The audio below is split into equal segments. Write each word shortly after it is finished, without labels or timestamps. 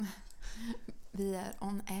Vi är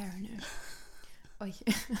on air nu. Oj.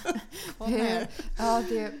 On air. Ja,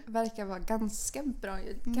 det verkar vara ganska bra.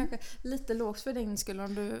 Kanske lite lågt för din skull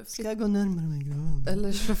om du... Ska jag gå närmare mikrofonen?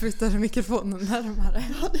 Eller så flyttar du mikrofonen närmare.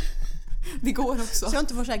 Det går också. Så jag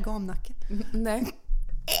inte får så här gamnacke. Nej.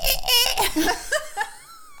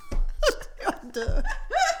 Jag dör.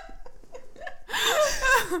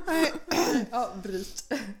 Ja,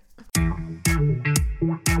 bryt.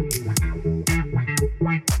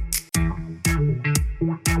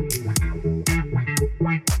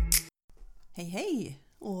 Hej hej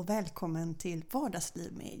och välkommen till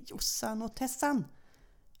Vardagsliv med Jossan och Tessan.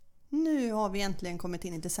 Nu har vi äntligen kommit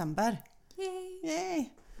in i december. Yay.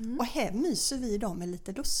 Och här myser vi idag med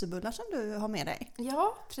lite lussebullar som du har med dig.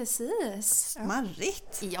 Ja, precis.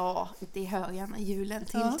 Smarrigt. Ja, det hör gärna julen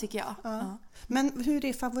till tycker jag. Ja. Men hur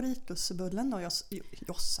är favoritlussebullen då?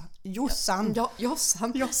 Jossan. Ja,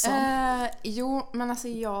 Jossan. Jo, men alltså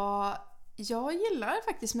jag gillar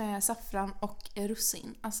faktiskt med saffran och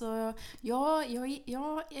russin. Alltså jag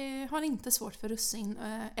har inte svårt för russin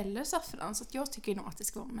eller saffran, så att jag tycker nog att det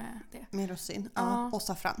ska vara med det. Med russin, ja. Och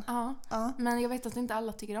saffran. Ja. Men jag vet att inte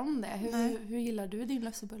alla tycker om det. Hur gillar du din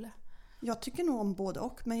lussebulle? Jag tycker nog om både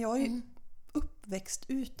och, men jag är uppväxt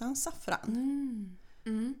utan saffran.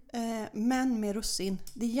 Men med russin.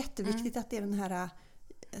 Det är jätteviktigt att det är den här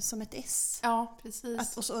som ett S. Ja,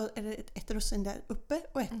 precis. Och så är det ett russin där uppe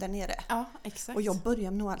och ett där nere. Ja, exakt. Och jag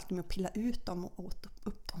börjar nog alltid med att pilla ut dem och åt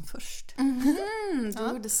upp dem först. Du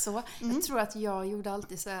gjorde så. Jag tror att jag gjorde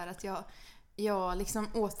alltid så här att jag liksom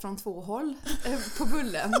åt från två håll på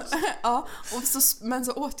bullen. Ja, men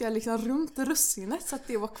så åt jag liksom runt russinet så att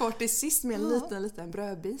det var kvar till sist med en liten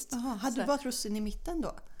brödbit. Aha, hade du bara ett russin i mitten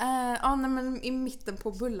då? Men i mitten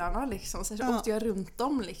på bullarna liksom. Så åt jag runt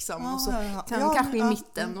dem liksom. Och så kanske i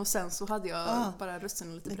mitten och sen så hade jag bara russin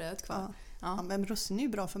och lite bröd kvar. Ja, men russin är ju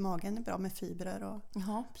bra för magen, det är bra med fibrer och...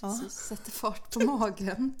 Ja, precis. Sätter fart på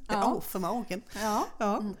magen. För magen.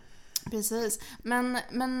 Ja. Precis. Men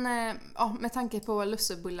med tanke på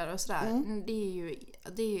lussebullar och sådär,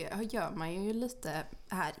 det gör man ju lite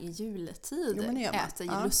här i juletid. Äter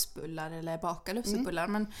ju lussebullar eller bakar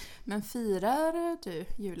lussebullar. Men firar du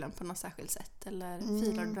julen på något särskilt sätt? Eller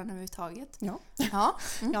firar du den överhuvudtaget? Ja,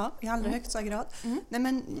 i allra högsta grad. Nej,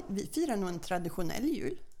 men vi firar nog en traditionell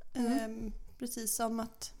jul. Precis som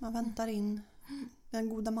att man väntar in den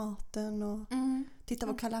goda maten och tittar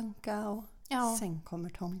på Kalle Anka och sen kommer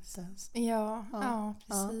tomten. Ja,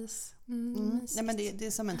 precis. Nej, men det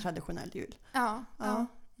är som en traditionell jul.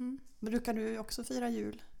 Brukar du också fira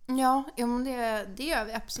jul? Ja, men det gör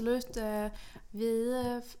vi absolut.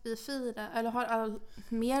 Vi firar, eller har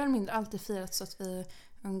mer eller mindre alltid firat så att vi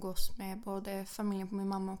umgås med både familjen på min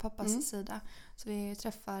mamma och pappas sida. Så vi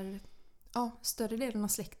träffar större delen av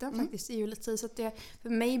släkten faktiskt i juletid. Så att det, för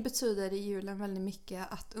mig betyder det julen väldigt mycket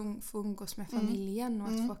att få umgås med familjen och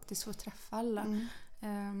att faktiskt få träffa alla.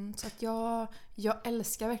 Så att jag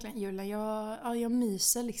älskar verkligen julen. Jag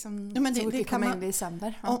myser liksom så fort vi kommer in i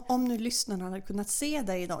december. Om nu lyssnarna hade kunnat se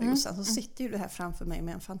dig idag, Jossan, så sitter ju du här framför mig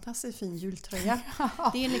med en fantastiskt fin jultröja.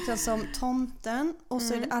 Det är liksom som tomten och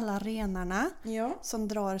så är det alla renarna som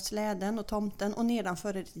drar släden och tomten, och nedanför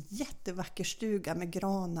är det en jättevacker stuga med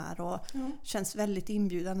granar och känns väldigt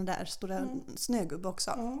inbjudande där. Står det en snögubbe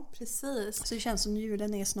också. Ja, precis. Så det känns som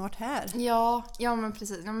julen är snart här. Ja, men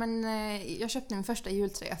precis. Ja, men jag köpte min första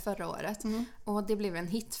jultröja förra året och det blev en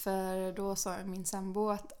hit, för då sa min sambo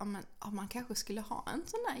att man kanske skulle ha en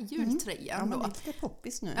sån här jultröja Ja, men det är lite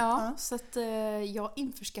poppis nu. Ja, så att jag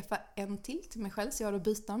införskaffar en till mig själv så jag har att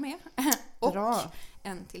byta med. Och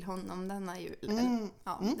en till honom denna jul.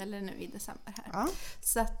 Eller nu i december här.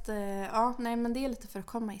 Så att nej, men det är lite för att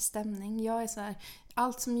komma i stämning. Jag är så här,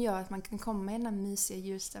 allt som gör att man kan komma i den här mysiga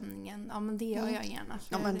julstämningen, men det gör jag gärna.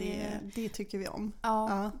 Ja, men det tycker vi om.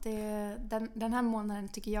 Den här månaden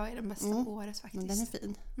tycker jag är den bästa på året faktiskt. Men den är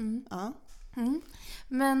fin.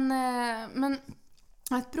 Men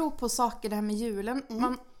att bero på saker det här med julen,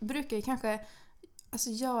 man brukar ju kanske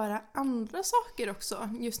göra andra saker också,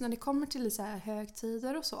 just när det kommer till så här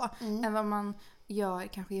högtider och så, än vad man gör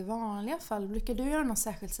kanske i vanliga fall. Brukar du göra något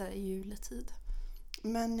särskilt så här i juletid?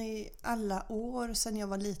 Men i alla år sedan jag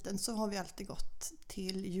var liten så har vi alltid gått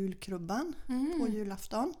till julkrubban på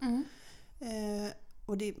julafton.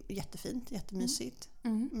 Och det är jättefint, jättemysigt.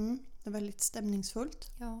 Det är väldigt stämningsfullt.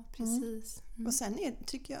 Ja, precis. Och sen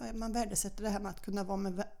tycker jag man värdesätter det här med att kunna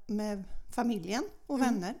vara med familjen och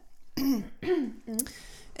vänner.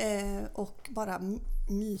 Och bara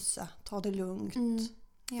mysa, ta det lugnt,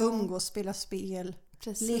 umgås, spela spel,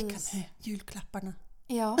 leka med julklapparna.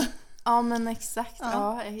 Ja, men exakt.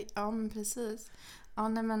 Ja, men precis. Ja,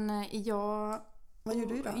 nej, men Vad gör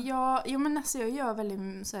du då? Men alltså jag gör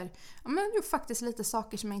väldigt så här, jag gör faktiskt lite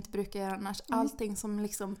saker som jag inte brukar göra annars. Allting som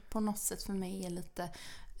liksom på något sätt för mig är lite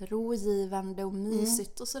rogivande och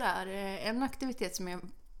mysigt och sådär. En aktivitet som jag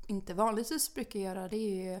inte vanligtvis brukar göra, det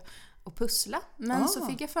är ju att pussla. Men så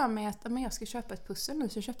fick jag för mig att jag ska köpa ett pussel nu,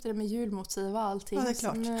 så jag köpte det med julmotiv och allting. Ja, det är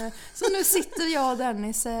klart. Så nu sitter jag och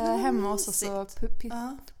Dennis hemma hos oss och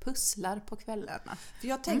pusslar på kvällarna. För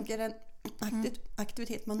jag tänker en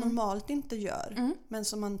aktivitet man normalt inte gör, men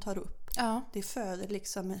som man tar upp. Ja. Det föder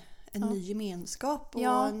liksom en ny gemenskap och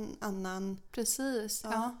en annan... Precis,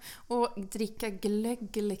 ja. Och dricka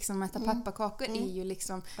glögg, liksom, äta pepparkakor är ju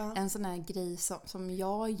liksom en sån här grej som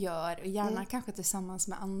jag gör. Och gärna kanske tillsammans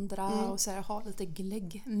med andra och så här, ha lite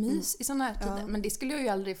glöggmys i såna här tider. Men det skulle jag ju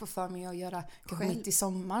aldrig få för mig att göra kanske mitt i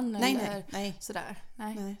sommaren. Nej. Sådär.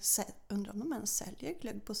 Nej. Undrar om man säljer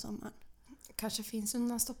glögg på sommaren. Kanske finns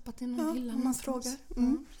undanstoppat i någon hylla. Om man frågar.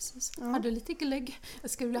 Precis. Har du lite glögg?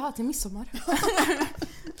 Jag skulle vilja ha till midsommar.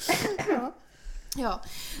 Ja.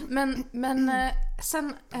 Men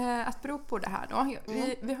sen att bero på det här då.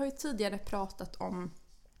 Vi har ju tidigare pratat om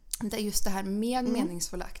just det här med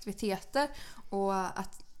meningsfulla aktiviteter och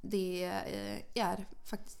att det är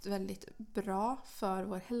faktiskt väldigt bra för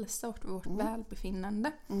vår hälsa och vårt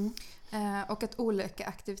välbefinnande. Och att olika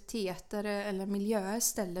aktiviteter eller miljöer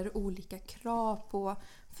ställer olika krav på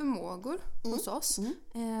förmågor hos oss.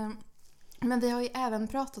 Men vi har ju även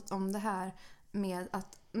pratat om det här med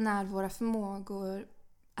att när våra förmågor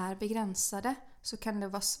är begränsade så kan det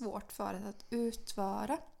vara svårt för oss att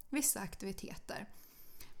utföra vissa aktiviteter.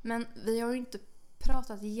 Men vi har ju inte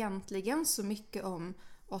pratat egentligen så mycket om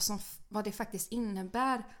vad det faktiskt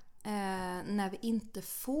innebär när vi inte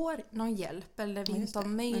får någon hjälp eller vi inte har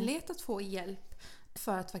möjlighet att få hjälp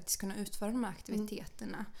för att faktiskt kunna utföra de här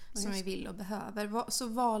aktiviteterna som vi vill och behöver. Så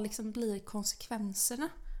vad liksom blir konsekvenserna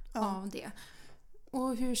av det?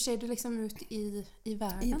 Och hur ser det liksom ut i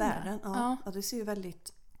världen? I världen, ja. Det ser ju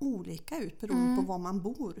väldigt olika ut beroende på var man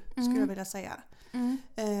bor, skulle jag vilja säga.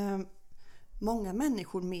 Många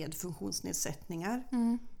människor med funktionsnedsättningar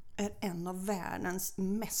är en av världens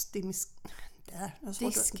mest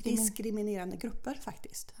diskriminerande grupper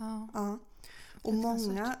faktiskt. Ja. Och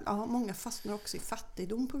många fastnar också i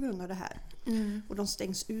fattigdom på grund av det här. Och de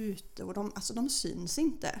stängs ute och de syns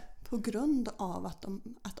inte på grund av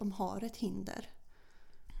att de har ett hinder.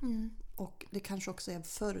 Och det kanske också är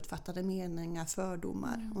förutfattade meningar,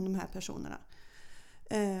 fördomar om de här personerna.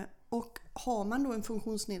 Och har man då en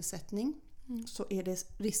funktionsnedsättning så är det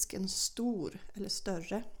risken stor eller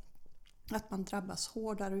större att man drabbas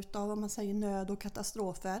hårdare utav, om man säger, nöd och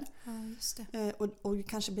katastrofer. Ja, just det. Och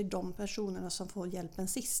kanske blir de personerna som får hjälpen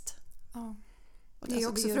sist. Ja. Det är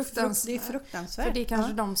också fruktansvärt. Det är fruktansvärt. För det är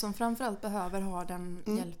kanske de som framförallt behöver ha den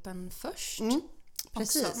hjälpen först.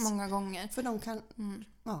 Precis. Också, många gånger. För de kan...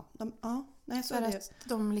 för att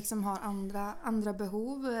de liksom har andra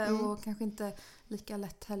behov och kanske inte lika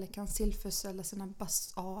lätt heller kan tillfredsställa sina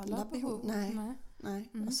basala behov. Nej.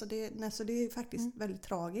 Alltså det är faktiskt väldigt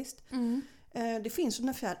tragiskt. Det finns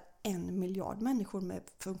ungefär 1 miljard människor med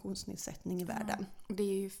funktionsnedsättning i världen. Det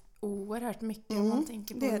är ju oerhört mycket om man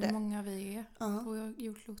tänker på hur många vi är på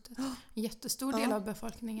jordklotet. En jättestor del av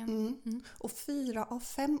befolkningen. Och 4 av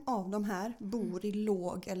 5 av de här bor i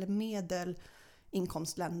låg- eller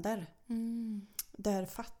medelinkomstländer. Där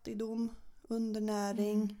fattigdom,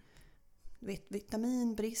 undernäring,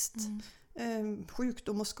 vitaminbrist,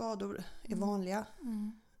 sjukdom och skador är vanliga.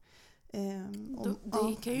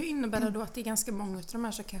 Det kan ju innebära då att det är ganska många av de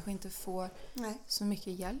här som kanske inte får så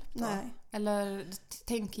mycket hjälp då. Eller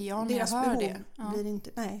tänker jag när jag hör det.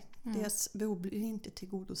 Deras behov blir inte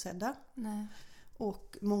tillgodosedda.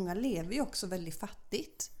 Och många lever ju också väldigt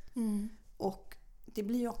fattigt. Och det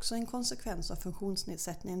blir ju också en konsekvens av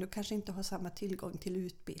funktionsnedsättningen. Du kanske inte har samma tillgång till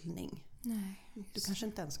utbildning. Du kanske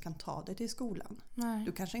inte ens kan ta dig till skolan.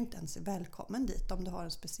 Du kanske inte ens är välkommen dit om du har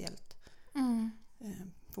en speciellt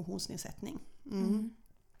funktionsnedsättning.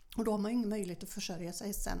 Och då har man ju ingen möjlighet att försörja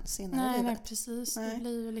sig senare i livet. Nej, precis. Det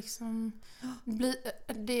blir ju liksom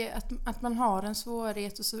att man har en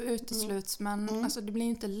svårighet och så utesluts man. Alltså det blir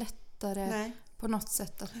inte lättare på något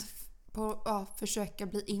sätt att försöka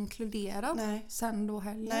bli inkluderad sen då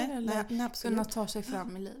heller. Eller kunna ta sig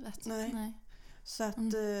fram i livet. Nej. Så att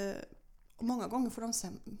många gånger får de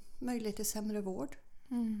möjlighet till sämre vård.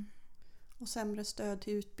 Och sämre stöd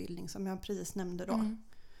till utbildning, som jag precis nämnde då.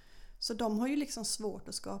 Så de har ju liksom svårt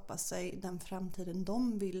att skapa sig den framtiden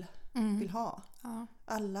de vill ha.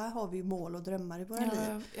 Alla har vi ju mål och drömmar i våra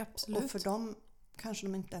liv. Absolut. Och för dem kanske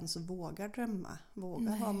de inte ens vågar drömma,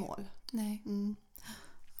 ha mål.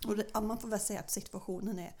 Och man får väl säga att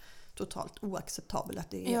situationen är totalt oacceptabelt att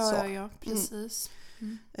det är så. Ja, precis.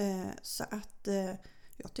 Så att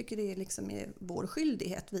jag tycker det är liksom vår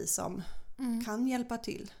skyldighet, vi som kan hjälpa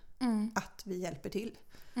till, att vi hjälper till.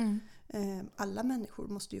 Alla människor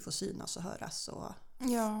måste ju få synas och höras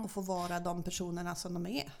och få vara de personerna som de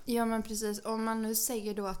är. Ja, men precis. Om man nu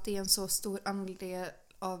säger då att det är en så stor andel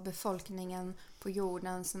av befolkningen på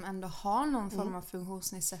jorden som ändå har någon form av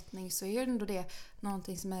funktionsnedsättning, så är ändå det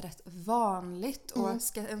någonting som är rätt vanligt. Och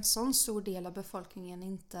ska en sån stor del av befolkningen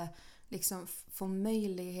inte liksom få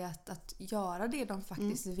möjlighet att göra det de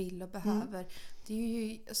faktiskt vill och behöver, det är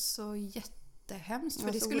ju så jättehemskt.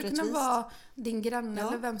 För det skulle kunna vara din granne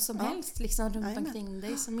eller vem som helst liksom runt omkring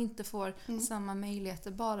dig som inte får samma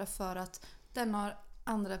möjligheter bara för att den har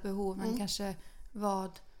andra behov än kanske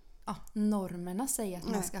vad normerna säger att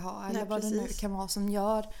man ska ha. Eller vad det nu kan vara som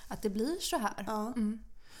gör att det blir så här. Ja.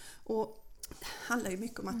 Och det handlar ju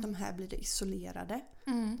mycket om att de här blir isolerade.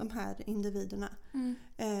 De här individerna.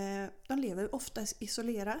 De lever ofta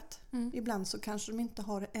isolerat. Ibland så kanske de inte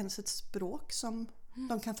har ens ett språk som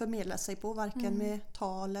de kan förmedla sig på. Varken med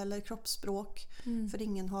tal eller kroppsspråk. För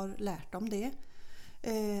ingen har lärt dem det.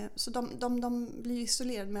 Så de blir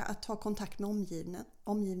isolerade med att ha kontakt med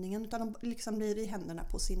omgivningen. Utan de liksom blir i händerna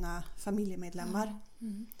på sina familjemedlemmar.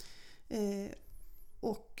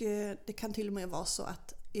 Och det kan till och med vara så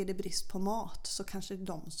att är det brist på mat så kanske det är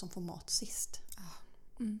de som får mat sist.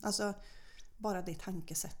 Alltså bara det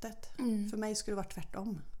tankesättet. För mig skulle det vara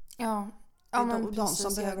tvärtom. Men de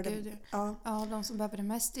som behöver det. De som behöver det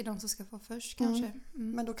mest är de som ska få först kanske.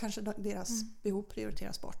 Men då kanske deras behov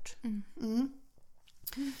prioriteras bort.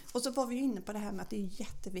 Och så var vi ju inne på det här med att det är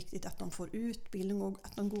jätteviktigt att de får utbildning och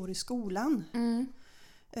att de går i skolan.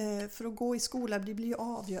 För att gå i skolan blir ju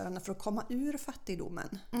avgörande för att komma ur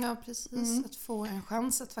fattigdomen. Ja, precis. Att få en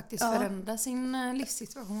chans att faktiskt förändra sin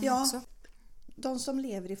livssituation också. De som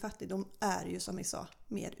lever i fattigdom är ju, som vi sa,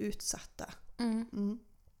 mer utsatta.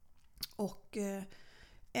 Och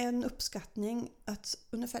en uppskattning att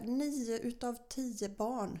ungefär 9 utav 10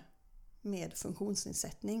 barn med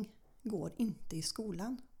funktionsnedsättning går inte i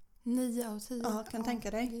skolan. 9 av 10? Ja, kan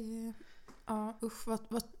tänka dig. Usch,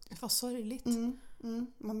 vad sorgligt.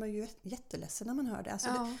 Man blir ju jätteledsen när man hör det.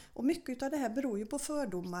 Alltså och mycket av det här beror ju på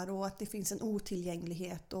fördomar och att det finns en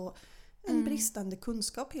otillgänglighet och en bristande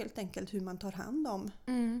kunskap helt enkelt hur man tar hand om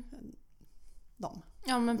dem.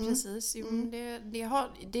 Ja, men precis.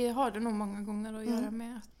 Det har det nog många gånger att göra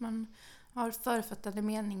med att man har författade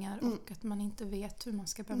meningar och att man inte vet hur man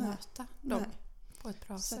ska bemöta dem på ett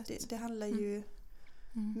bra sätt. Det handlar ju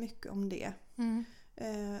mycket om det.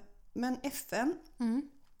 Men FN,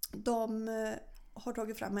 de har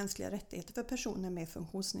tagit fram mänskliga rättigheter för personer med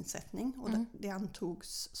funktionsnedsättning och det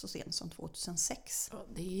antogs så sent som 2006.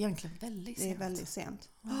 Det är egentligen väldigt sent. Det är väldigt sent.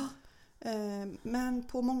 Men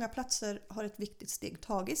på många platser har ett viktigt steg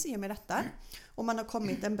tagits i och med detta. Och man har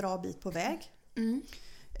kommit en bra bit på väg.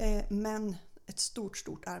 Men ett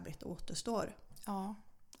stort arbete återstår. Ja,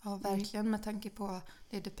 verkligen, med tanke på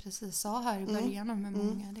det du precis sa här i början om hur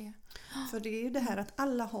många det är. För det är ju det här att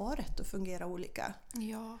alla har rätt att fungera olika.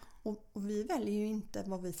 Ja. Och vi väljer ju inte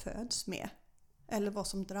vad vi föds med. Eller vad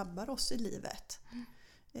som drabbar oss i livet.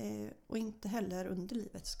 Och inte heller under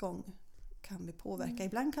livets gång kan vi påverka.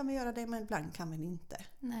 Ibland kan vi göra det, men ibland kan vi inte.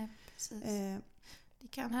 Nej, precis. Det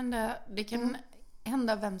kan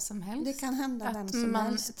hända vem som helst. Det kan hända vem som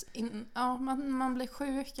helst. Man blir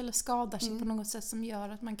sjuk eller skadar sig på något sätt som gör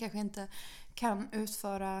att man kanske inte kan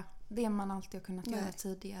utföra det man alltid har kunnat göra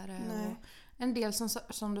tidigare. Och en del,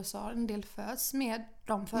 som du sa, en del föds med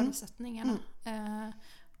de förutsättningarna.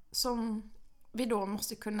 Som vi då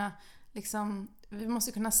måste kunna vi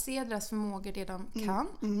måste kunna se deras förmågor, det de kan,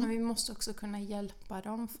 men vi måste också kunna hjälpa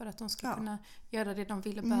dem för att de ska kunna göra det de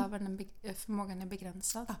vill och behöver när förmågan är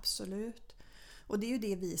begränsad. Absolut. Och det är ju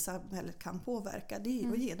det vi i samhället kan påverka. Det är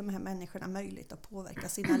ju att ge de här människorna möjlighet att påverka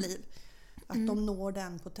sina liv. Att de når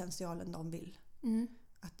den potentialen de vill.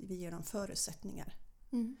 Att vi ger dem förutsättningar.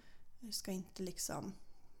 Det ska inte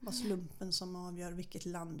vara slumpen som avgör vilket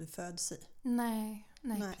land du föds i. Nej,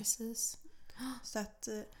 precis. Så att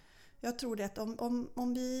jag tror det att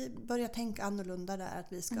om vi börjar tänka annorlunda där,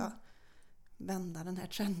 att vi ska vända den här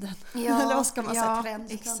trenden. Eller vad ska man säga?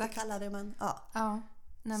 Trend, exakt. Kan inte kalla det, men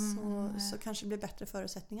så kanske det blir bättre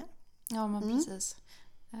förutsättningar. Ja, men precis.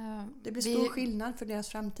 Det blir stor skillnad för deras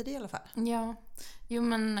framtid i alla fall. Ja,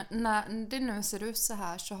 men när det nu ser ut så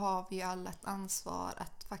här så har vi ju alla ett ansvar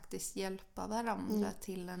att faktiskt hjälpa varandra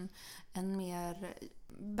till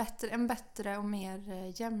en bättre och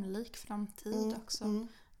mer jämlik framtid också.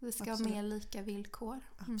 Det ska ha mer lika villkor.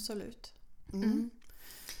 Absolut.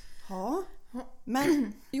 Ja,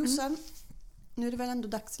 men Jossan, Nu är det väl ändå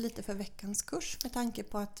dags lite för veckans kurs med tanke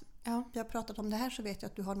på att vi har pratat om det här, så vet jag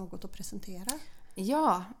att du har något att presentera.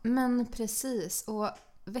 Ja, men precis. Och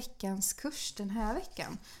veckans kurs den här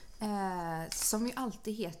veckan som ju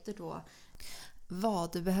alltid heter då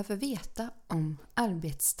Vad du behöver veta om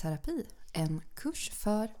arbetsterapi. En kurs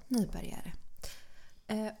för nybörjare.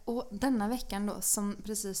 Och denna veckan då, som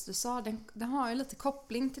precis du sa, den har ju lite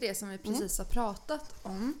koppling till det som vi precis har pratat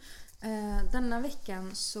om. Denna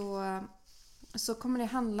veckan så kommer det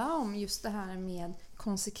handla om just det här med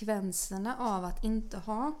konsekvenserna av att inte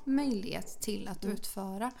ha möjlighet till att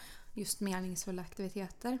utföra just meningsfulla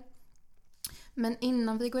aktiviteter. Men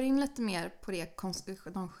innan vi går in lite mer på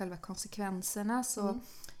de själva konsekvenserna så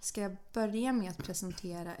ska jag börja med att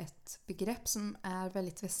presentera ett begrepp som är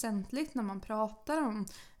väldigt väsentligt när man pratar om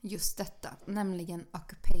just detta, nämligen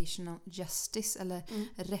occupational justice eller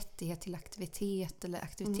rättighet till aktivitet eller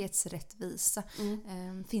aktivitetsrättvisa.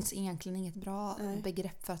 Finns egentligen inget bra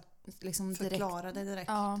begrepp för att liksom förklara det direkt.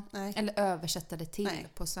 Ja, eller översätta det till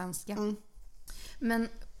på svenska. Men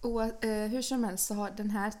hur som helst så har den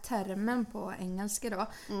här termen på engelska då,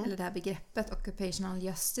 eller det här begreppet occupational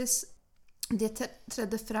justice, det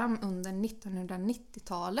trädde fram under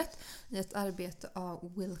 1990-talet i ett arbete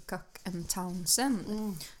av Wilcock and Townsend.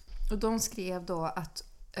 Och de skrev då att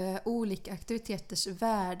olika aktiviteters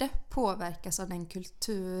värde påverkas av den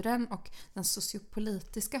kulturen och den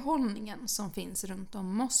sociopolitiska hållningen som finns runt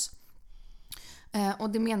om oss. Och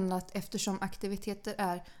det menar att eftersom aktiviteter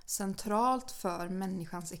är centralt för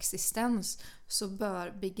människans existens så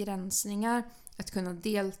bör begränsningar att kunna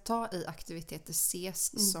delta i aktiviteter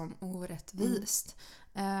ses som orättvist.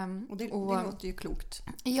 Och det låter ju klokt.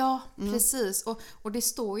 Ja, precis. Och det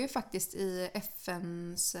står ju faktiskt i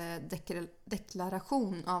FNs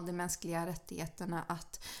deklaration av de mänskliga rättigheterna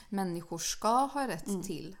att människor ska ha rätt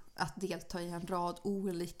till att delta i en rad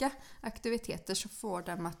olika aktiviteter så får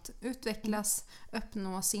dem att utvecklas,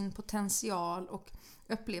 uppnå sin potential och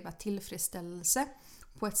uppleva tillfredsställelse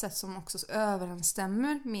på ett sätt som också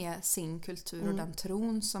överensstämmer med sin kultur och den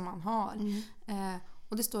tron som man har.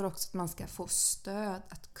 Och det står också att man ska få stöd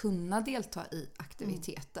att kunna delta i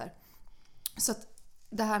aktiviteter. Så att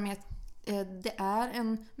det här med att det är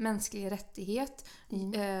en mänsklig rättighet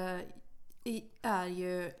är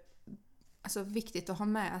ju alltså viktigt att ha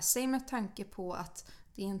med sig med tanke på att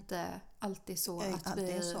det inte alltid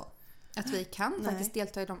är så att vi kan faktiskt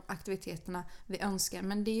delta i de aktiviteterna vi önskar.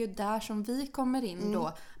 Men det är ju där som vi kommer in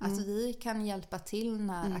då. Att vi kan hjälpa till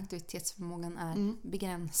när aktivitetsförmågan är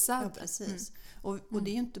begränsad. Ja, precis. Och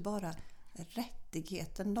det är ju inte bara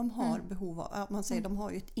rättigheten de har behov av. Man säger de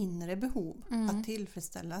har ju ett inre behov att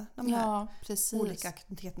tillfredsställa de här olika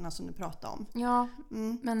aktiviteterna som du pratar om. Ja,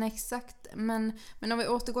 men exakt. Men om vi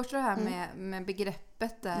återgår till det här med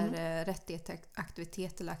begreppet där rättighet till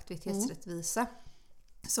aktivitet eller aktivitetsrättvisa.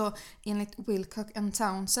 Så enligt Wilcock and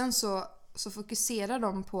Townsend så fokuserar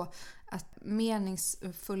de på att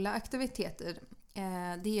meningsfulla aktiviteter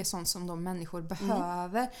det är sånt som de människor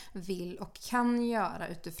behöver, vill och kan göra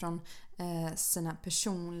utifrån sina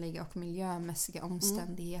personliga och miljömässiga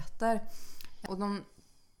omständigheter. Och de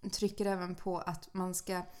trycker även på att man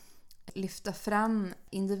ska lyfta fram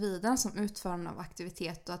individen som utförande av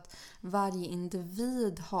aktivitet och att varje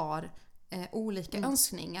individ har olika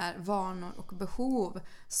önskningar, vanor och behov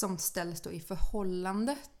som ställs då i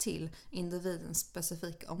förhållande till individens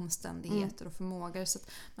specifika omständigheter och förmågor. Så att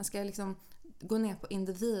man ska liksom gå ner på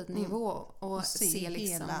individnivå och se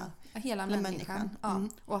liksom hela människan. Ja.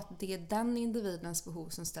 Och att det är den individens behov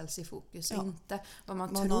som ställs i fokus och inte vad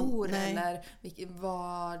man tror eller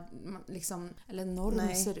vad liksom, eller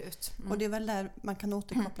norm ser ut. Och det är väl där man kan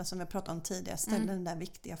återkoppla som vi pratade om tidigare. Ställa den där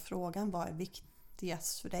viktiga frågan. Vad är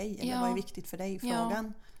viktigast för dig? Eller vad är viktigt för dig i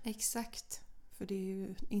frågan? Ja, exakt. För det är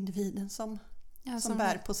ju individen som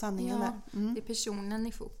bär på sanningen. Det är personen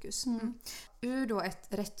i fokus. Ur då ett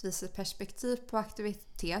rättviseperspektiv på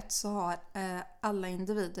aktivitet så har alla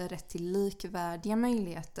individer rätt till likvärdiga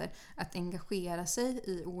möjligheter att engagera sig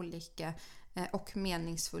i olika och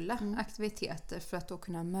meningsfulla aktiviteter för att då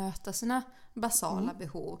kunna möta sina basala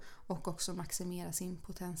behov och också maximera sin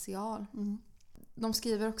potential. De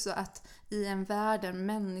skriver också att i en värld där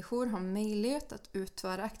människor har möjlighet att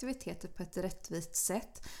utföra aktiviteter på ett rättvist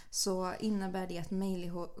sätt så innebär det att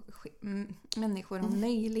människor har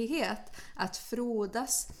möjlighet att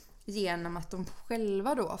frodas genom att de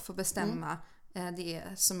själva då får bestämma det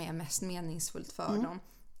som är mest meningsfullt för dem.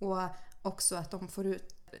 Och också att de får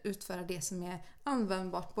utföra det som är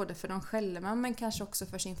användbart både för dem själva men kanske också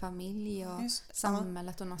för sin familj och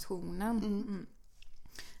samhället och nationen.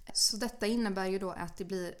 Så detta innebär ju då att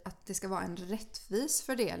det ska vara en rättvis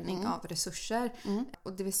fördelning av resurser.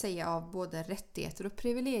 Och det vill säga av både rättigheter och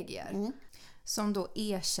privilegier. Som då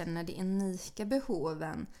erkänner de unika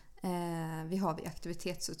behoven vi har vid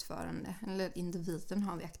aktivitetsutförande. Eller individen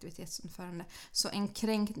har vid aktivitetsutförande. Så en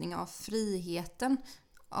kränkning av friheten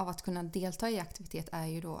av att kunna delta i aktivitet är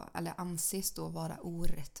ju då, eller anses då vara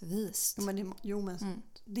orättvist. Men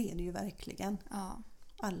det är det ju verkligen. Ja.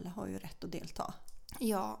 Alla har ju rätt att delta.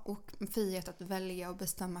 Ja, och frihet att välja och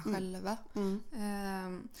bestämma själva.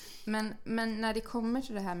 Men när det kommer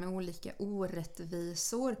till det här med olika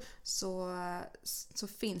orättvisor så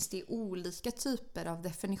finns det olika typer av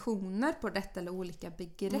definitioner på detta eller olika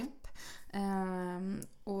begrepp.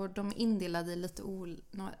 Och de är indelade i lite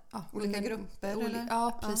olika grupper.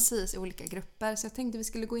 Ja, precis. Olika grupper. Så jag tänkte vi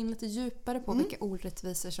skulle gå in lite djupare på vilka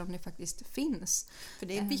orättvisor som det faktiskt finns. För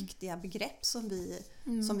det är viktiga begrepp som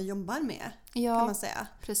vi jobbar med, kan man säga.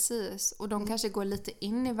 Precis. Och de kanske går lite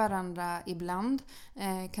in i varandra ibland.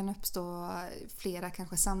 Kan uppstå flera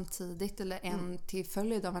kanske samtidigt eller en till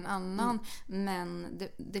följd av en annan. Men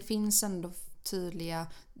det finns ändå tydliga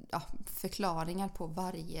förklaringar på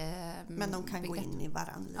varje men de kan begrepp. Gå in i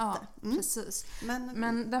varandra lite. Ja, precis.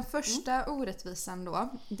 Men den första orättvisan då,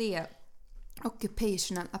 det är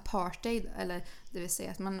occupational apartheid, eller det vill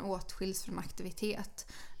säga att man åtskiljs från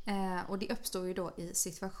aktivitet. Och det uppstår ju då i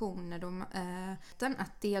situationer då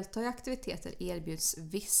att delta i aktiviteter erbjuds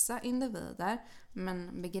vissa individer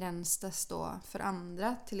men begränsas då för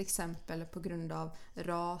andra, till exempel på grund av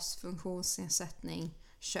ras, funktionsnedsättning,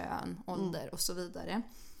 kön, ålder och så vidare.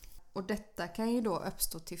 Och detta kan ju då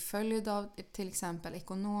uppstå till följd av till exempel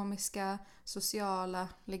ekonomiska, sociala,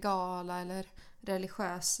 legala eller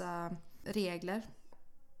religiösa regler.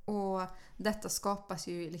 Och detta skapas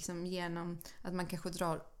ju liksom genom att man kanske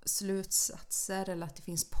drar slutsatser eller att det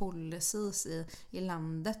finns policies i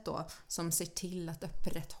landet då som ser till att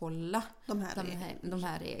upprätthålla de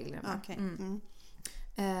här reglerna. Okay.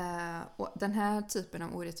 Och den här typen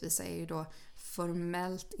av orättvisa är ju då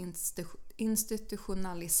formellt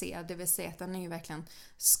institutionaliserad, det vill säga att den är ju verkligen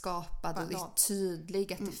skapad och det är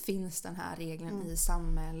tydlig att det finns den här regeln i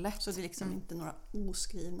samhället. Så det är liksom inte några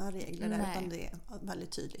oskrivna regler där, utan det är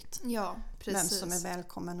väldigt tydligt. Ja, precis. Vem som är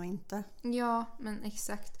välkommen och inte. Ja, men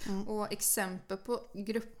exakt. Och exempel på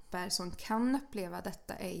grupper som kan uppleva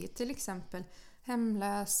detta är ju till exempel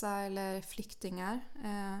hemlösa eller flyktingar,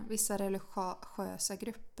 vissa religiösa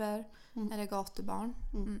grupper eller gatubarn.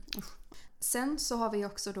 Sen så har vi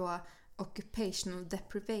också då occupational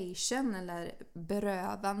deprivation eller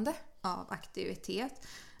berövande av aktivitet.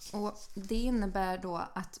 Och det innebär då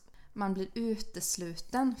att man blir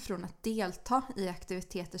utesluten från att delta i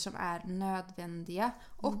aktiviteter som är nödvändiga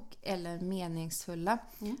och eller meningsfulla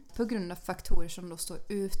på grund av faktorer som då står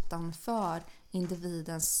utanför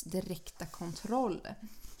individens direkta kontroll.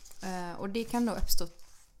 Och det kan då uppstå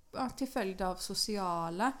till följd av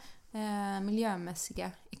sociala,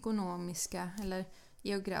 miljömässiga, ekonomiska eller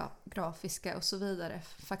geografiska och så vidare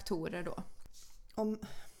faktorer då. Om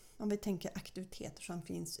vi tänker aktiviteter som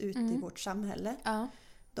finns ute i vårt samhälle. Ja.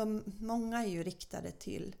 Många är ju riktade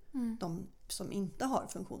till de som inte har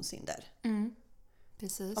funktionshinder.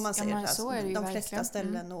 Precis. Om man säger så är det ju de flesta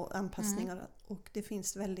ställen och anpassningar. Och det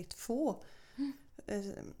finns väldigt få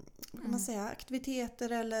om man säger, aktiviteter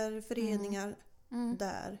eller föreningar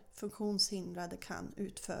där funktionshindrade kan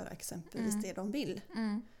utföra exempelvis det de vill.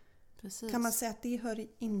 Precis. Kan man säga att det hör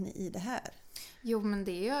in i det här? Jo, men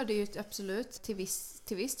det gör det ju absolut. Till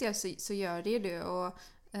viss del så gör det ju det. Och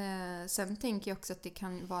sen tänker jag också att det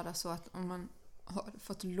kan vara så att om man har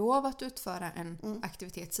fått lov att utföra en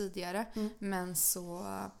aktivitet tidigare men så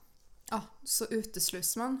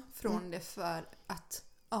utesluts man från det för att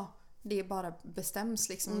det bara bestäms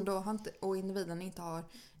liksom. Då har inte, och individen inte har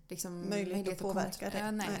liksom möjlighet att påverka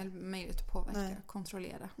det. Möjlighet att påverka,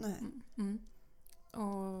 kontrollera.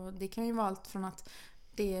 Och det kan ju vara allt från att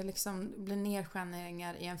det liksom blir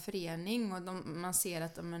nedskärningar i en förening och man ser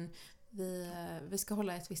att vi ska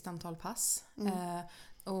hålla ett visst antal pass.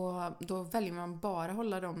 Och då väljer man bara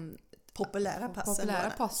hålla de populära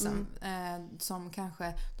passen som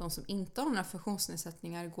kanske de som inte har några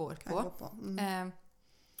funktionsnedsättningar går på.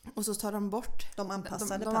 Och så tar de bort de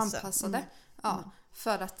anpassade passen.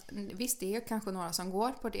 För att visst, det är kanske några som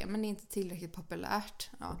går på det, men det är inte tillräckligt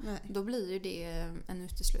populärt. Då blir ju det en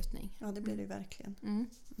uteslutning. Ja, det blir det verkligen.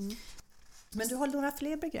 Men du har några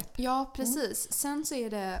fler begrepp? Ja, precis. Sen så är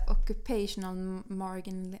det occupational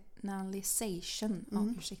marginalization.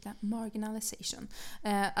 Marginalization.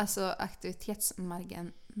 Alltså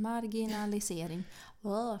aktivitetsmarginalisering. Marginalisering.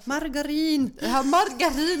 Margarin! Ja,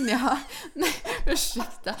 margarin, ja. Nej,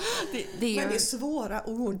 ursäkta. Det är svåra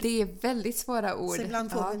ord. Det är väldigt svåra ord. Så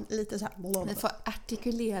ibland får vi lite så här... Vi får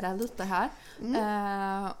artikulera lite här.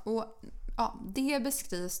 Det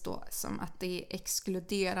beskrivs då som att det är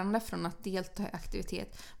exkluderande från att delta i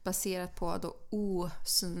aktivitet baserat på då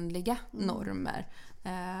osynliga normer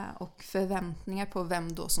och förväntningar på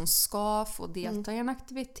vem då som ska få delta i en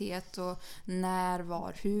aktivitet och när,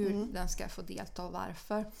 var, hur den ska få delta och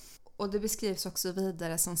varför. Och det beskrivs också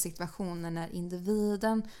vidare som situationer när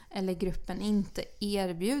individen eller gruppen inte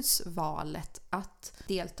erbjuds valet att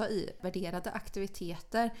delta i värderade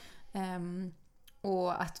aktiviteter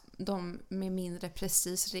och att de med mindre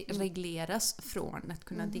precis regleras från att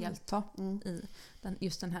kunna delta i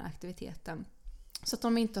just den här aktiviteten. Så att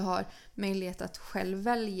de inte har möjlighet att själv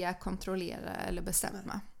välja, kontrollera eller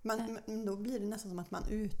bestämma. Men då blir det nästan som att man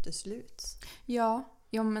utesluts. Ja,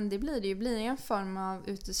 men det blir det ju. Det blir en form av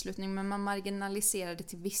uteslutning, men man marginaliserar det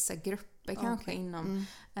till vissa grupper kanske inom.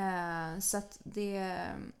 Så att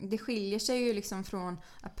det skiljer sig ju liksom från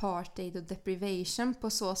apartheid och deprivation på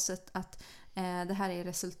så sätt att det här är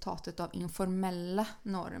resultatet av informella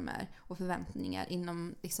normer och förväntningar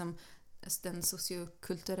inom liksom den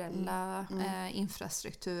sociokulturella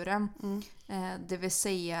infrastrukturen. Det vill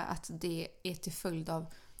säga att det är till följd av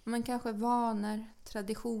kanske vanor,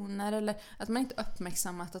 traditioner eller att man inte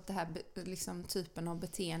uppmärksammat att det här liksom, typen av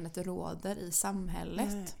beteendet råder i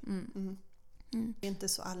samhället. Det är inte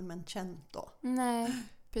så allmänt känt då. Nej,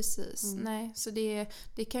 precis. Nej. Så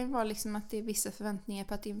det kan ju vara liksom att det är vissa förväntningar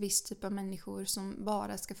på att det är en viss typ av människor som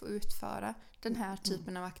bara ska få utföra den här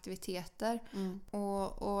typen av aktiviteter.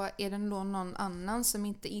 Och är det då någon annan som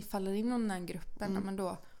inte faller in i den här gruppen, men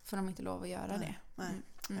då får de inte lov att göra det.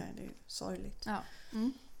 Nej, det är sorgligt. Ja.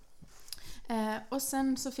 Och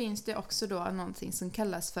sen så finns det också då någonting som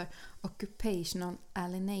kallas för occupational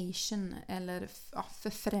alienation eller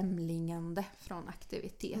förfrämlingande från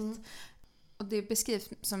aktivitet. Och det beskrivs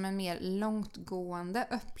som en mer långtgående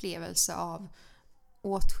upplevelse av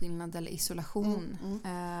åtskillnad eller isolation.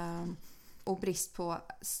 Och brist på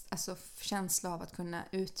känsla av att kunna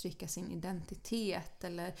uttrycka sin identitet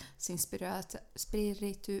eller sin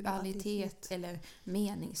spiritualitet eller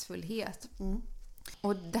meningsfullhet.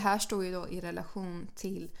 Och det här står ju då i relation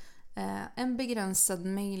till en begränsad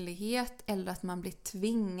möjlighet eller att man blir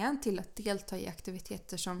tvingad till att delta i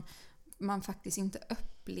aktiviteter som man faktiskt inte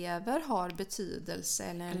upplever har betydelse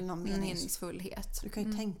eller någon meningsfullhet. Du kan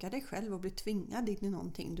ju tänka dig själv att bli tvingad in i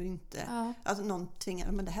någonting du inte... Alltså någon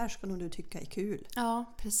tvingar, men det här ska nog du tycka är kul.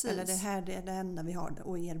 Ja, precis. Eller det här det är det enda vi har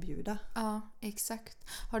att erbjuda. Ja, exakt.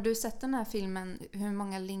 Har du sett den här filmen Hur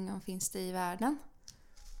många lingon finns det i världen?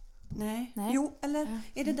 Nej. Jo, eller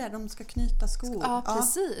är det där de ska knyta skor? Ja,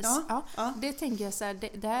 precis. Ja. Det tänker jag så här,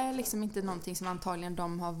 det är liksom inte någonting som antagligen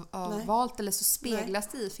de har valt eller så speglas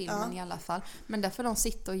det i filmen i alla fall. Men därför de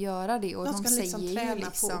sitter och göra det och de ska liksom träna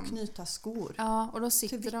liksom på att knyta skor. Ja, och då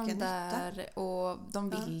sitter de där och de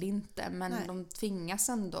vill inte, men de tvingas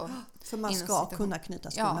ändå. För man ska kunna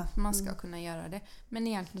knyta skorna. Ja, man ska kunna göra det. Men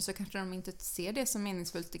egentligen så kanske de inte ser det som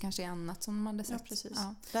meningsfullt. Det kanske är annat som de hade sett. Ja, precis.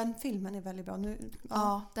 Ja. Den filmen är väldigt bra.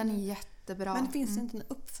 Ja, den är jättebra. Men finns det inte en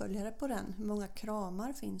uppföljare på den? Hur många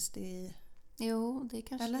kramar finns det i? Jo, det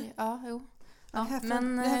kanske eller? Det. Ja, jo. Ja,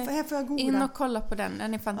 här får jag goda. In och kolla på den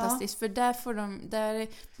är fantastisk. För där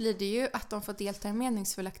blir det ju att de får delta i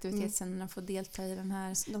meningsfull aktivitet sen när de får delta i den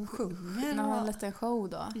här... De sjunger. En liten show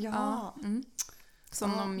då. Ja.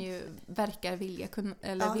 Som de ju verkar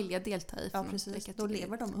vilja delta i. Ja, precis. Då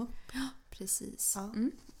lever de upp. Ja, precis. Ja.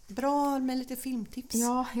 Bra med lite filmtips.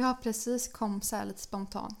 Ja, precis. Kom så här lite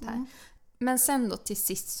spontant här. Men sen då till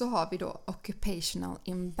sist så har vi då occupational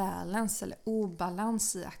imbalance eller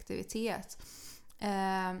obalans i aktivitet.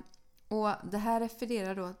 Och det här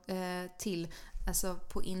refererar då till alltså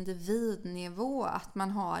på individnivå att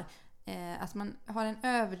man har en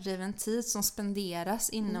överdriven tid som spenderas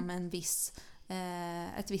inom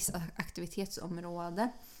ett visst aktivitetsområde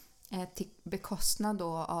till bekostnad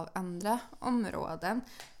då av andra områden.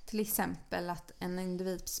 Till exempel att en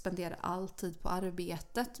individ spenderar all tid på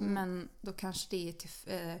arbetet men då kanske det är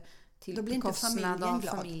till då blir bekostnad av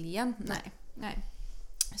familjen. Nej.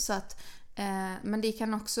 Så att, men det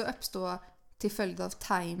kan också uppstå till följd av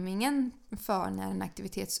tajmingen för när en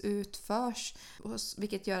aktivitet utförs,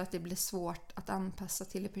 vilket gör att det blir svårt att anpassa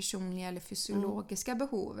till de personliga eller fysiologiska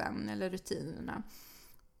behoven eller rutinerna.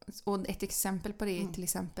 Och ett exempel på det är till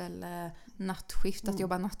exempel nattskift, att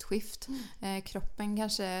jobba nattskift. Kroppen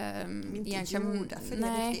kanske inte gjorda för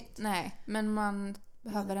det riktigt. Nej, men man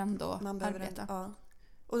behöver ändå arbeta. Ja.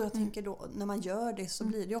 Och jag tänker då, när man gör det så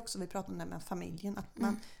blir det också, vi pratar om det med familjen, att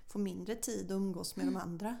man får mindre tid att umgås med de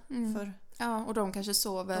andra. För ja, och de kanske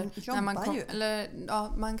sover när man eller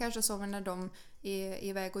man kanske sover när de är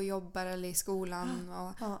iväg och jobbar eller i skolan.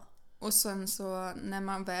 Och sen så när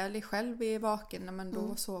man väl är själv är vaken,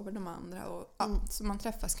 då sover de andra. Och, så man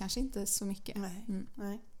träffas kanske inte så mycket.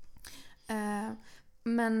 Nej.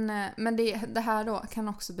 Men det här då kan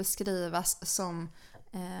också beskrivas som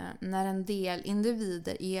när en del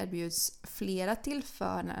individer erbjuds flera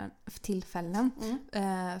tillfällen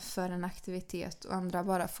för en aktivitet och andra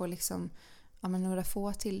bara får liksom några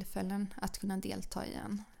få tillfällen att kunna delta i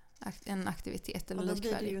en aktivitet eller likvärdig.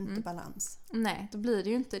 Och då blir det ju inte balans. Nej, då blir det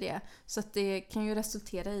ju inte det. Så att det kan ju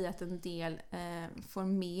resultera i att en del får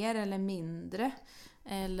mer eller mindre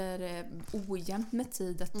eller ojämnt med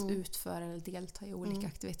tid att utföra eller delta i olika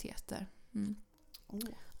aktiviteter.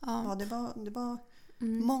 Ja, det var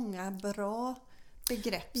många bra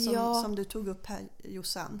begrepp som du tog upp här,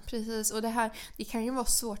 Jossan. Precis, och det kan ju vara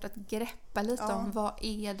svårt att greppa lite om vad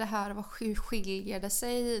är det här, hur skiljer det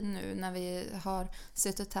sig nu när vi har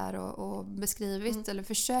suttit här och beskrivit eller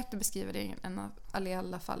försökt att beskriva det i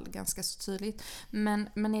alla fall ganska så tydligt.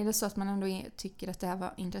 Men är det så att man ändå tycker att det här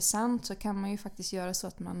var intressant, så kan man ju faktiskt göra så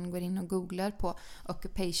att man går in och googlar på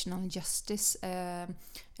occupational justice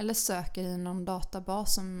eller söker i någon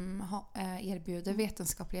databas som erbjuder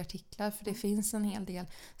vetenskapliga artiklar, för det finns en hel del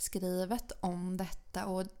skrivet om detta,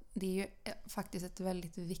 och det är ju faktiskt ett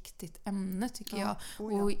väldigt viktigt ämne tycker jag.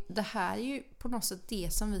 Och det här är ju på något sätt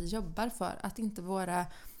det som vi jobbar för, att inte våra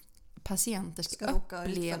patienter ska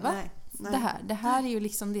uppleva det här. Det här är ju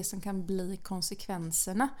liksom det som kan bli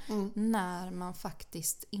konsekvenserna när man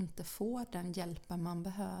faktiskt inte får den hjälpen man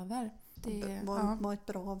behöver. Det var ett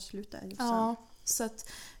bra avslut där. Ja, så att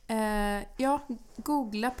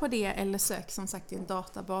googla på det eller sök som sagt i en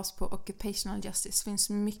databas på occupational justice. Det finns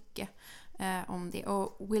mycket om det,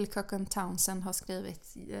 och Wilcock and Townsend har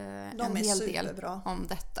skrivit en hel del om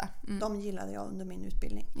detta. De gillade jag under min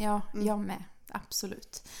utbildning. Ja, jag med.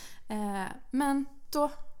 Absolut. Men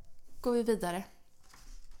då går vi vidare.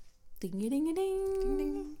 Ding ding ding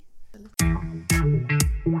ding.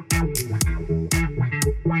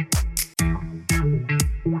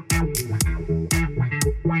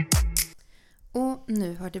 Och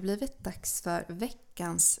nu har det blivit dags för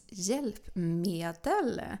veckans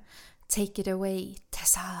hjälpmedel. Take it away,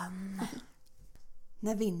 Tessan.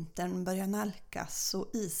 När vintern börjar nalkas och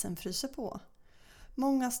isen fryser på.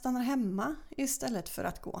 Många stannar hemma istället för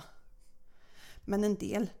att gå. Men en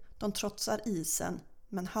del, de trotsar isen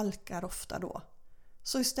men halkar ofta då.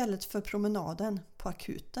 Så istället för promenaden på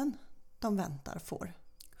akuten de väntar får.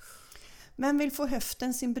 Men vill få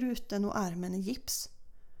höften sin bruten och armen i gips.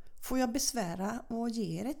 Får jag besvära och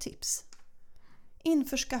ge er ett tips.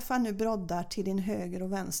 Införskaffa nu broddar till din höger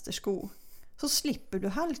och vänster sko. Så slipper du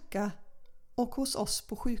halka och hos oss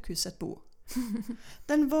på sjukhuset bo.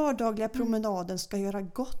 Den vardagliga promenaden ska göra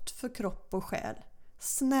gott för kropp och själ.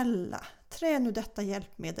 Snälla, trä nu detta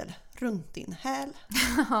hjälpmedel runt din häl.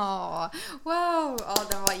 Wow,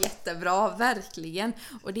 den var jättebra, verkligen.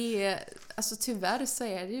 Och det är, alltså tyvärr så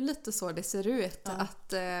är det ju lite så det ser ut.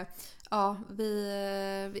 Att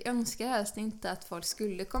vi önskar helst inte att folk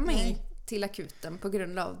skulle komma in till akuten på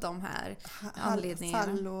grund av de här anledningarna.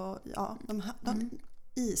 Fall och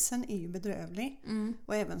isen är ju bedrövlig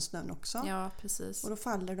och även snön också. Ja, precis. Och då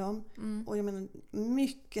faller de. Och jag menar,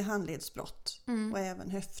 mycket handledsbrott och även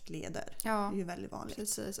höftleder. Ja, är ju väldigt vanligt.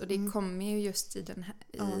 Precis, och det kommer ju just i den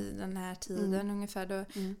här tiden ungefär då,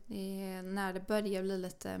 när det börjar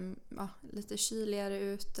bli lite kyligare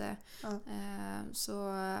ute.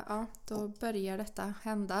 Då börjar detta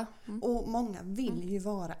hända. Och många vill ju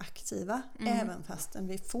vara aktiva även fastän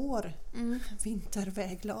vi får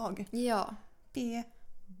vinterväglag. Ja. Be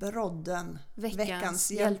brodden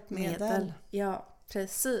veckans hjälpmedel. Ja,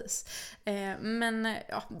 precis. Men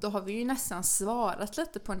då har vi ju nästan svarat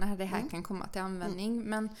lite på när det här kan komma till användning.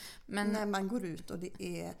 Men när man går ut och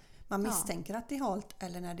man misstänker att det är halt,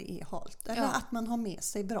 eller när det är halt. Eller att man har med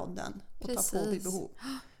sig brodden och tar på vid behov.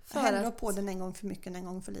 Hellre ha på den en gång för mycket än en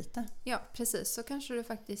gång för lite. Ja, precis. Så kanske du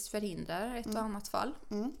faktiskt förhindrar ett och annat fall.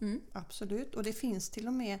 Absolut. Och det finns till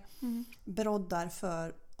och med broddar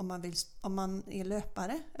för om man är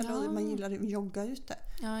löpare eller om man gillar att jogga ute.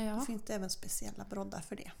 Då finns det även speciella broddar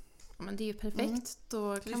för det. Ja, men det är ju perfekt.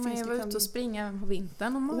 Då kan man ju vara ute och springa även på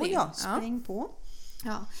vintern om man vill. Ja, spring på.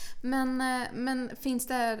 Ja, men finns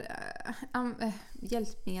det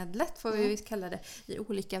hjälpmedlet, får vi kalla det, i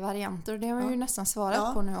olika varianter? Och det har vi ju nästan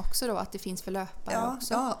svarat på nu också då, att det finns för löpare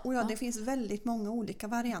också. Det finns väldigt många olika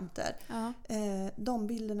varianter. De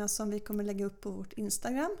bilderna som vi kommer lägga upp på vårt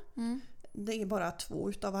Instagram det är bara 2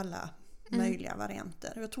 utav alla möjliga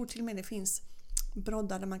varianter. Jag tror till och med det finns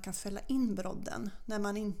broddar där man kan fälla in brodden. När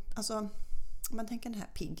man man tänker den här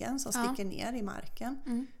piggen som sticker ner i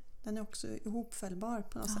marken. Den är också ihopfällbar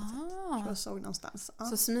på något sätt. Jag såg någonstans. Ja.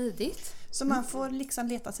 Så smidigt. Så man får liksom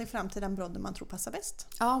leta sig fram till den brodden man tror passar bäst.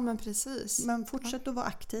 Ja, men precis. Men fortsätt att vara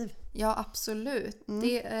aktiv. Ja, absolut.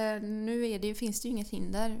 Finns det ju inget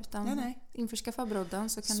hinder. Utan införskaffa brodden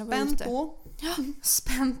så kan det vara ute. Spänn på. Ja,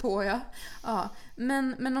 spänn på, ja.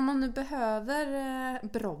 Men om man nu behöver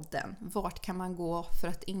brodden, vart kan man gå för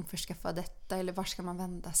att införskaffa detta? Eller var ska man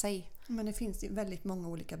vända sig? Men det finns ju väldigt många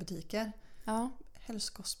olika butiker. Ja.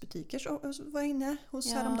 Hälsokostbutiker så var inne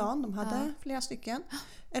hos häromdagen. De hade flera stycken.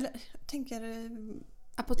 Eller jag tänker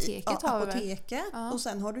apoteket har vi. Apoteket. Och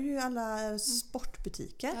sen har du ju alla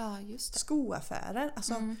sportbutiker. Ja, just det. Skoaffärer.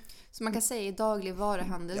 Alltså, så man kan säga i daglig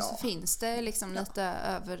varuhandel så finns det liksom lite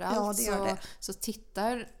överallt. Ja, så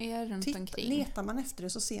tittar er runt omkring. Letar man efter det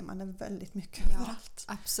så ser man det väldigt mycket överallt.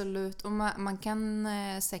 Absolut. Och man kan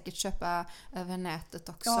säkert köpa över nätet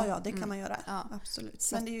också. Ja, det kan man göra. Ja. Absolut.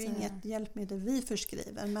 Men det är ju inget hjälpmedel vi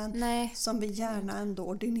förskriver. Men som vi gärna ändå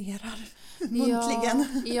ordinerar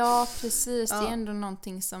muntligen. Ja, precis. Det är ändå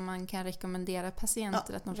någonting som man kan rekommendera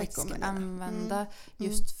patienter att de faktiskt ska använda.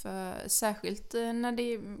 Just för, särskilt när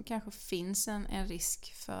det kanske finns en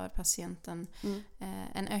risk för patienten.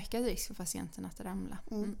 En ökad risk för patienten att ramla.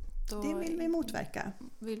 Då det vill vi motverka.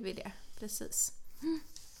 Vill vi det, precis.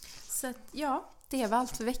 Så att, det var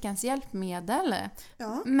allt för veckans hjälpmedel.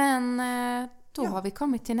 Ja. Men då har vi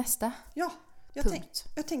kommit till nästa punkt.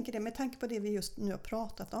 Jag tänker det med tanke på det vi just nu har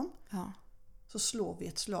pratat om. Ja. Så slår vi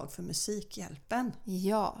ett slag för Musikhjälpen.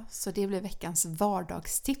 Ja, så det blir veckans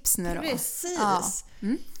vardagstips nu då. Precis. Ja.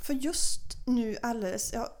 För just nu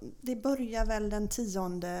det börjar väl den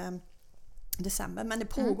 10 december, men det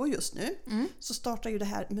pågår just nu. Så startar ju det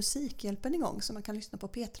här Musikhjälpen igång så man kan lyssna på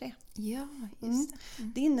P3. Ja, just det.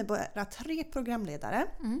 Det innebär att 3 programledare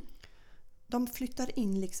de flyttar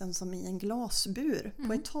in liksom som i en glasbur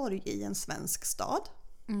på ett torg i en svensk stad.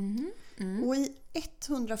 Och i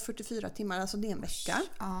 144 timmar, alltså det är en vecka,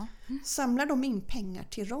 samlar de in pengar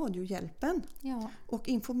till Radiohjälpen och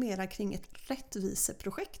informerar kring ett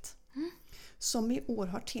rättviseprojekt som i år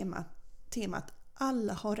har temat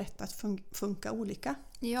alla har rätt att funka olika.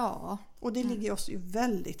 Ja. Och det ligger oss ju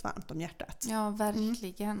väldigt varmt om hjärtat. Ja,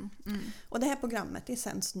 verkligen. Och det här programmet det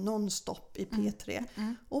sänds nonstop i P3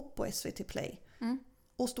 och på SVT Play.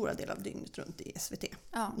 Och stora delar av dygnet runt i SVT.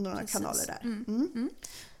 Ja, några kanaler där.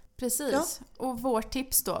 Precis. Ja. Och vårt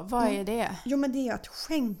tips då, vad är det? Jo, men det är att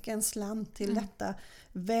skänka en slant till detta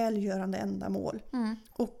välgörande ändamål.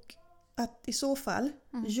 Och att i så fall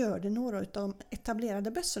gör det några av de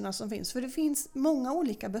etablerade bössorna som finns. För det finns många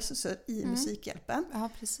olika bössor i Musikhjälpen. Ja,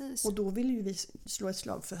 precis. Och då vill ju vi slå ett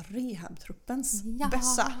slag för rehabtruppens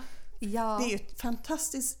bössa. Ja. Det är ett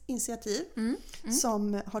fantastiskt initiativ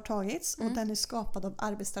som har tagits och den är skapad av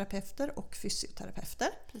arbetsterapeuter och fysioterapeuter.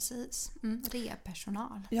 Precis.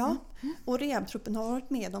 Rehabpersonal. Ja, och rehabtruppen har varit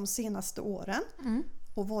med de senaste åren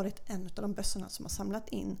och varit en av de bössorna som har samlat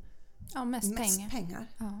in mest pengar.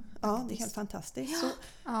 Ja, det är helt fantastiskt. Så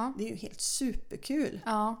det är ju helt superkul.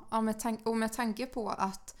 Ja, med tanke på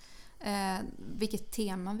att vilket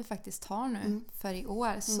tema vi faktiskt har nu för i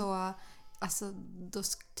år så alltså, då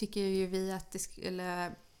tycker ju vi att det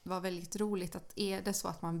skulle vara väldigt roligt att är det så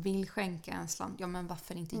att man vill skänka en slant, men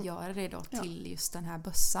varför inte göra det då till just den här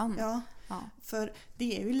bössan? Ja, för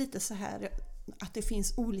det är ju lite så här att det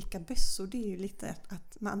finns olika bössor, det är ju lite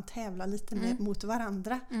att man tävlar lite mot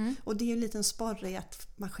varandra. Och det är ju lite en sporre i att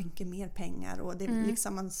man skänker mer pengar och det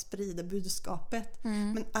liksom man sprider budskapet.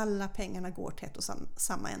 Men alla pengarna går till ett och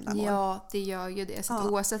samma ändamål. Ja, det gör ju det. Så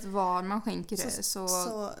oavsett var man skänker det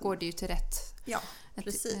så går det ju till rätt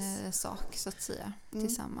sak så att säga.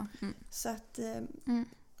 Tillsammans. Så att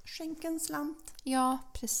skänk en slant. Ja,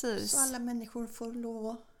 precis. Så alla människor får lov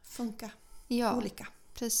att funka olika.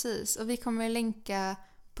 Precis, och vi kommer länka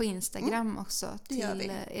på Instagram också.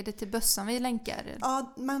 Är det till bössan vi länkar?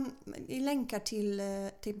 Ja, vi länkar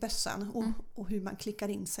till bössan och hur man klickar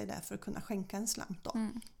in sig där för att kunna skänka en slant då.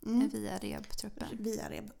 Via rehabtruppen. Via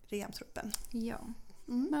rehabtruppen. Ja,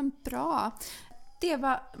 men bra. Det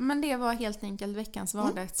var helt enkelt veckans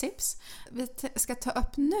vardagstips. Vi ska ta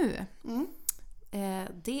upp nu.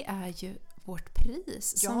 Det är ju vårt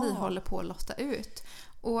pris som vi håller på att lotta ut.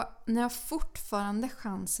 Och ni har fortfarande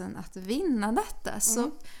chansen att vinna detta.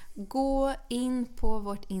 Så gå in på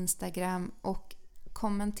vårt Instagram och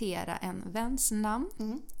kommentera en väns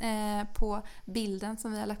namn på bilden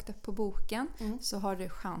som vi har lagt upp på boken, så har du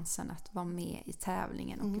chansen att vara med i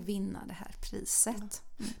tävlingen och vinna det här priset.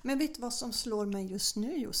 Men vet du vad som slår mig just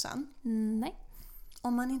nu, Jossan? Nej.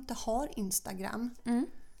 Om man inte har Instagram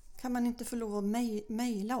kan man inte få lov att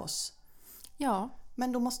mejla oss. Ja.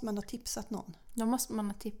 Men då måste man ha tipsat någon.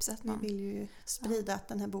 Vi vill ju sprida att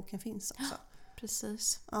den här boken finns också.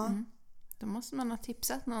 Precis. Ja. Då måste man ha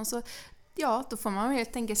tipsat någon. Så ja, då får man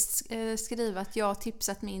helt enkelt skriva att jag har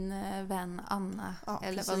tipsat min vän Anna.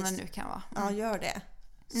 Eller vad det nu kan vara. Ja, gör det.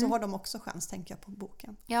 Så har de också chans, tänker jag, på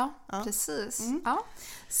boken. Ja, precis. Ja.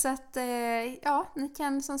 Så att, ni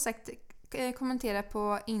kan som sagt kommentera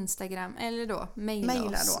på Instagram eller då mejla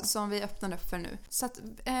oss som vi öppnar upp för nu. Så att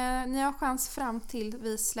ni har chans fram till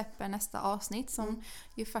vi släpper nästa avsnitt som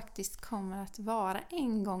ju faktiskt kommer att vara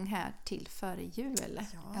en gång här till före jul.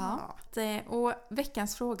 Ja. Och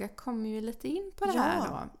veckans fråga kommer ju lite in på det här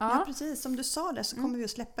då. Ja, precis. Som du sa det så kommer vi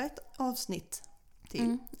att släppa ett avsnitt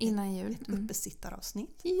till innan jul. Ett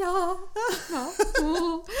uppesittaravsnitt. Ja.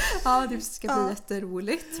 Ja, det ska bli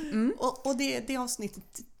jätteroligt. Och det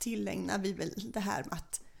avsnittet tillägnar vi väl det här med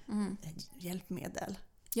att hjälpmedel.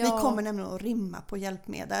 Ja. Vi kommer nämligen att rimma på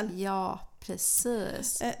hjälpmedel. Ja,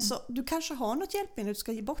 precis. Så du kanske har något hjälpmedel du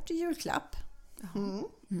ska ge bort i julklapp.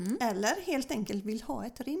 Eller helt enkelt vill ha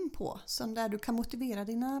ett rim på. Som där du kan motivera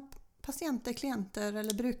dina patienter, klienter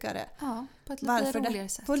eller brukare. Ja, på ett lite roligare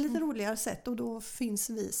sätt. På ett lite roligare sätt, och då finns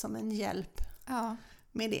vi som en hjälp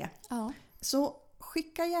med det. Ja. Så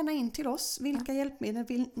skicka gärna in till oss vilka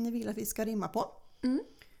hjälpmedel ni vill att vi ska rimma på.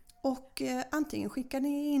 Och antingen skickar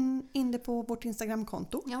ni in det på vårt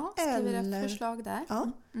Instagramkonto. Ja, skriver ett förslag där.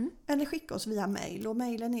 Ja, eller skicka oss via mejl. Och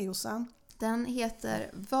mejlen är Jossan. Den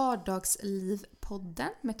heter vardagslivpodden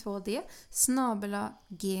med 2D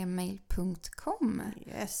 @gmail.com.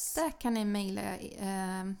 Yes. Där kan ni mejla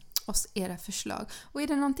oss era förslag. Och är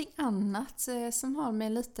det någonting annat som har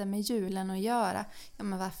lite med julen att göra,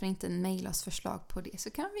 men varför inte mejla oss förslag på det, så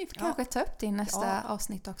kan vi kanske ta upp det i nästa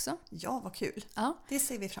avsnitt också. Ja, vad kul. Ja. Det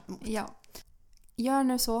ser vi fram emot. Ja. Gör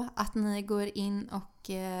nu så att ni går in och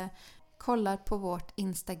kollar på vårt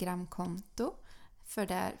Instagramkonto, för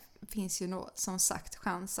där finns ju som sagt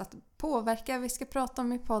chans att påverka vad vi ska prata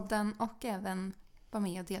om i podden och även vara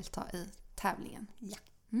med och delta i tävlingen. Ja.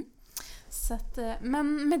 Så att,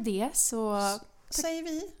 men med det så säger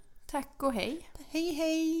vi tack och hej. Hej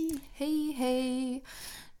hej. Hej hej.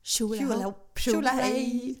 Tjola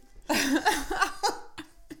hej.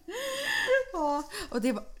 Ja, och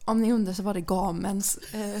det var, om ni undrar, så var det Gamens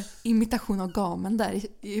imitation av Gamen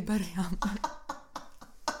där i början.